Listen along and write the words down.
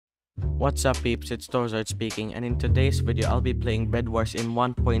What's up peeps, it's Torzard speaking, and in today's video I'll be playing Bedwars in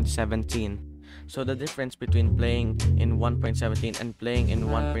 1.17. So the difference between playing in 1.17 and playing in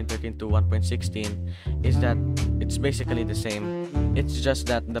 1.13 to 1.16 is that it's basically the same. It's just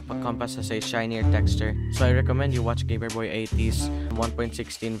that the compass has a shinier texture. So I recommend you watch Gamerboy80's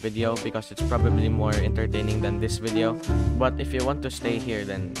 1.16 video because it's probably more entertaining than this video. But if you want to stay here,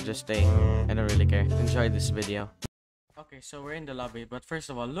 then just stay. I don't really care. Enjoy this video. Okay, so we're in the lobby, but first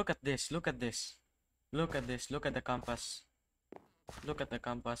of all, look at this, look at this. Look at this, look at the compass. Look at the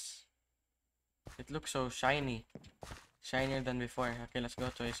compass. It looks so shiny. Shinier than before. Okay, let's go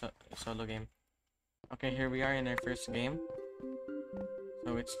to a solo game. Okay, here we are in our first game.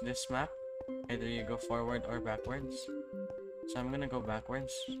 So it's this map. Either you go forward or backwards. So I'm gonna go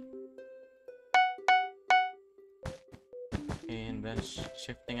backwards. Okay, and the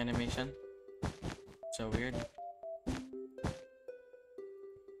shifting animation. So weird.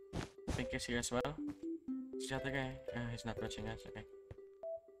 Pink is here as well. Is the other guy? He's not watching us. Okay.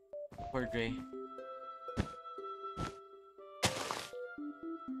 Poor Gray.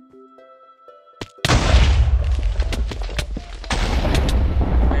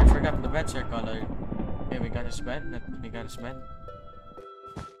 I forgot the beds are colored. Okay, we got his bed. We got his bed.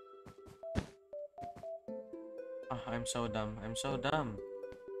 Oh, I'm so dumb. I'm so dumb.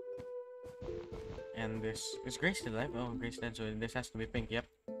 And this is Gray still alive? Oh, Gray's dead, so this has to be pink. Yep.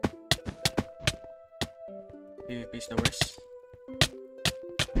 PvP's the worst.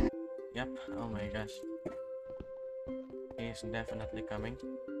 Yep. Oh my gosh. He's definitely coming.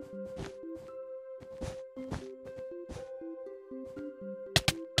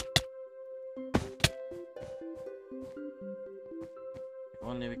 If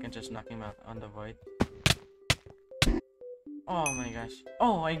only we can just knock him out on the void. Oh my gosh.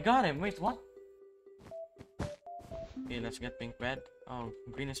 Oh, I got him. Wait, what? Okay, let's get pink bed. Oh,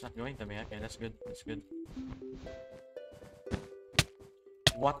 green is not going to me. Okay, that's good. That's good.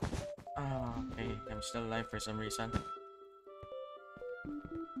 What? Oh, okay, I'm still alive for some reason.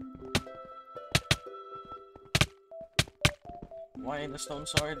 Why the stone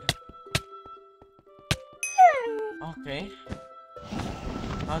sword? Okay.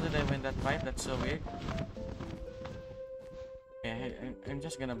 How did I win that fight? That's so weird. Okay, I'm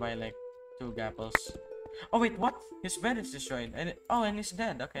just gonna buy like 2 gapples. Oh wait, what? His bed is destroyed. Oh, and he's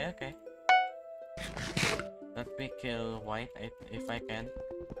dead. Okay, okay. Let me kill White if I can.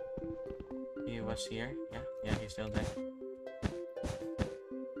 He was here. Yeah, he's still dead.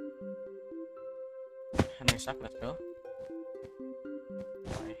 And I suck. Let's go.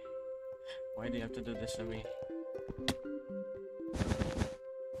 Why do you have to do this to me?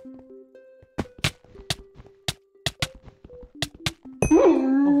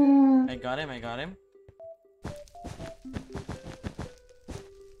 Oh, I got him. I got him.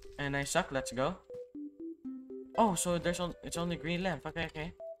 And I suck. Let's go. Oh, so it's only green left. Okay,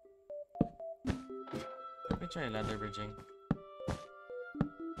 okay. Let me try ladder bridging.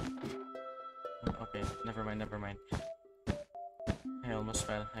 Okay, never mind, never mind. I almost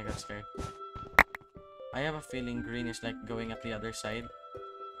fell. I got scared. I have a feeling green is like going up the other side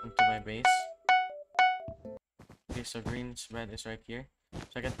into my base. Okay, so green's bed is right here.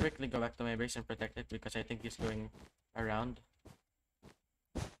 So I can quickly go back to my base and protect it because I think he's going around.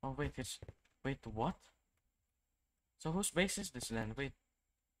 Oh wait, wait, what? So whose base is this then? Wait.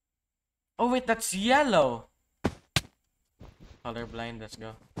 Oh wait, that's yellow! Colorblind, let's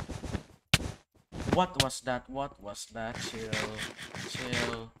go. What was that? What was that? Chill.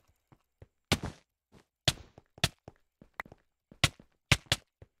 Chill.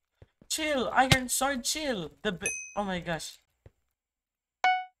 Chill! Iron sword, chill! Oh my gosh.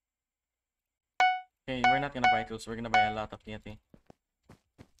 Okay, we're not gonna buy tools. We're gonna buy a lot of TNT.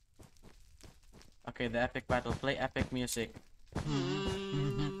 Okay, the epic battle. Play epic music.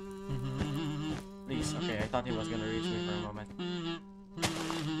 Please. Okay, I thought he was gonna reach me for a moment.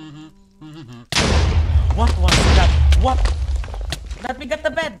 What was that? What? Let me get the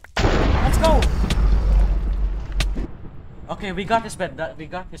bed! Let's go! Okay, we got his bed. We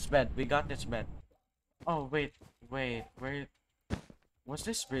got his bed. We got his bed. Oh, wait. Wait. Where... Was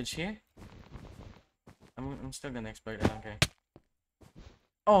this bridge here? I'm still gonna explore it. I don't care.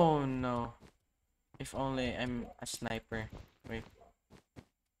 Oh, no. If only I'm a sniper. Wait.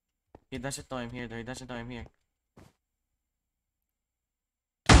 He doesn't know I'm here though. He doesn't know I'm here.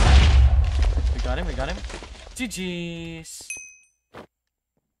 We got him. We got him. GG's.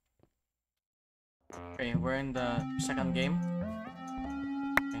 Okay, we're in the second game.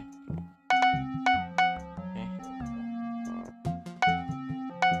 Okay. Okay.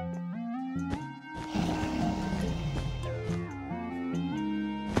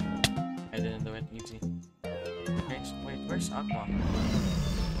 it easy. Okay, so wait, where's Aqua?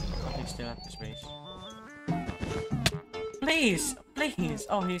 Oh, he's still at this base. Please! Please!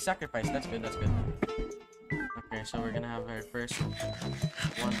 Oh, he sacrificed. That's good, that's good. Okay, so we're gonna have our first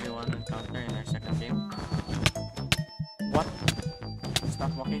 1v1 encounter in our second game. What?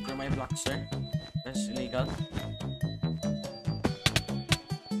 Stop walking through my block, sir. That's illegal.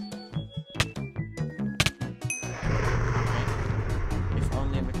 Okay. If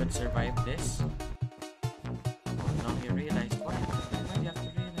only we could survive this. Oh no, he realized. Why? Why do you have to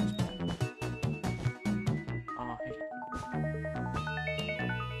realize that? Oh, hey.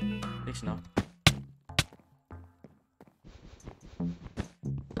 Please no.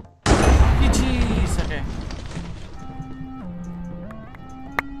 GG's! Okay.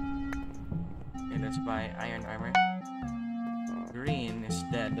 Let's buy iron armor. Green is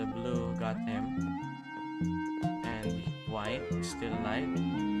dead, the blue got him. And white is still alive.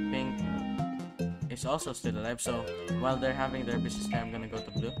 Pink is also still alive, so while they're having their business time, I'm gonna go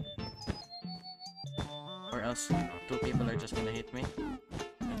to blue. Or else two people are just gonna hit me.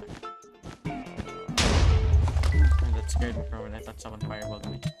 And that scared me for a minute. I thought someone fireballed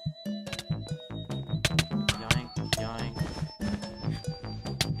me. Yoink, yoink.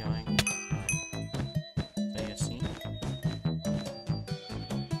 Yoink.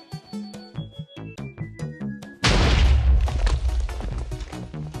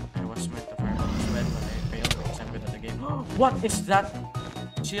 What is that?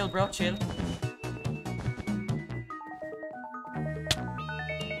 Chill, bro, chill.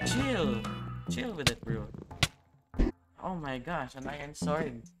 Chill. Chill with it, bro. Oh my gosh, an iron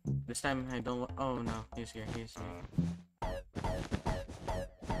sword. This time I don't want. Oh no, he's here, he's here.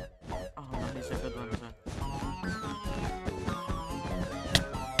 Oh no, he's a good one as well.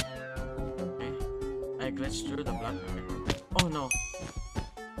 Okay. I glitched through the block. Okay. Oh no.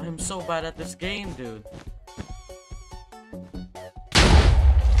 I'm so bad at this game, dude.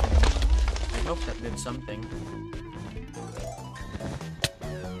 I hope that did something.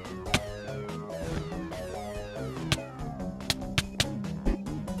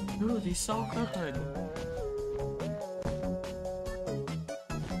 Dude, he's so good.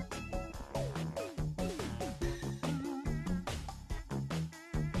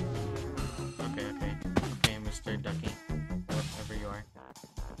 Okay, Mr. Ducky. Wherever you are.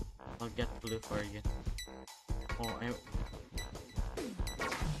 I'll get blue for you. Oh,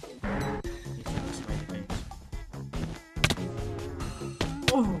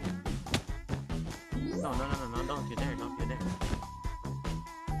 Oh! No, don't you dare, don't you dare.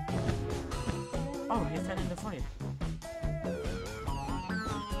 Oh, he fell in the void.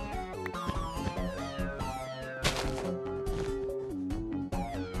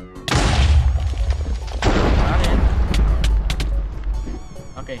 Got it.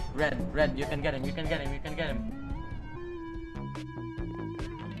 Okay, red, you can get him, you can get him.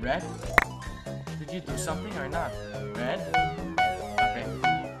 Red? Did you do something or not? Red? Okay.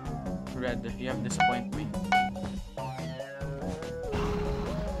 Red, you have disappointed me.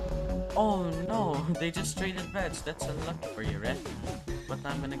 Oh no, they just traded beds. That's unlucky for you, Red. But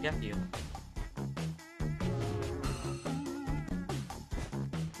I'm gonna get you.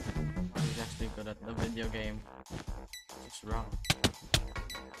 He's actually good at the video game. It's wrong.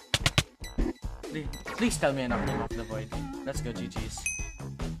 Please tell me I knocked him off the void. Let's go, GG's.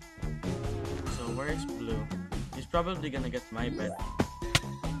 So where's blue? He's probably gonna get my bed.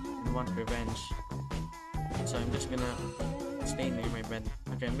 Want revenge, so I'm just gonna stay near my bed.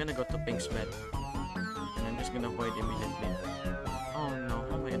 Okay, I'm gonna go to Pink's bed, and I'm just gonna void immediately. Oh no,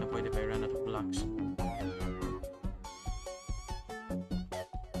 how am I gonna void if I run out of blocks?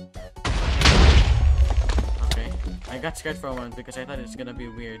 Okay, I got scared for a moment because I thought it's gonna be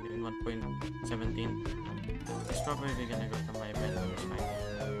weird in 1.17. He's probably gonna go to my bed when it's fine.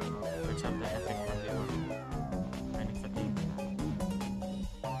 Let's have the epic 1v1.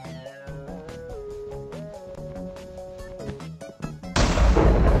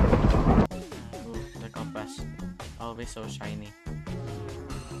 Always so shiny.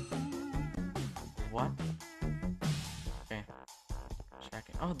 What? Okay.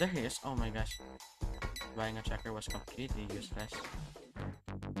 Tracking. Oh, there he is. Oh my gosh. Buying a tracker was completely useless.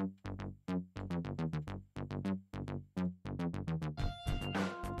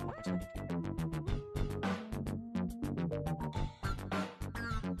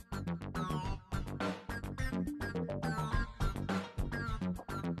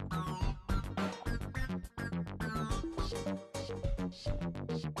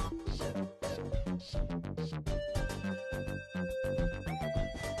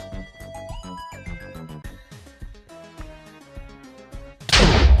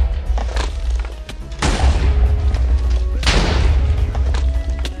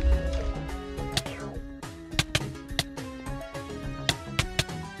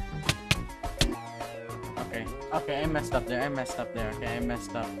 Okay, I messed up there. Okay, I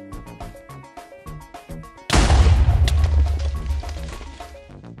messed up.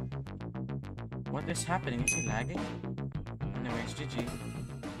 What is happening? Is he lagging? Anyways, GG.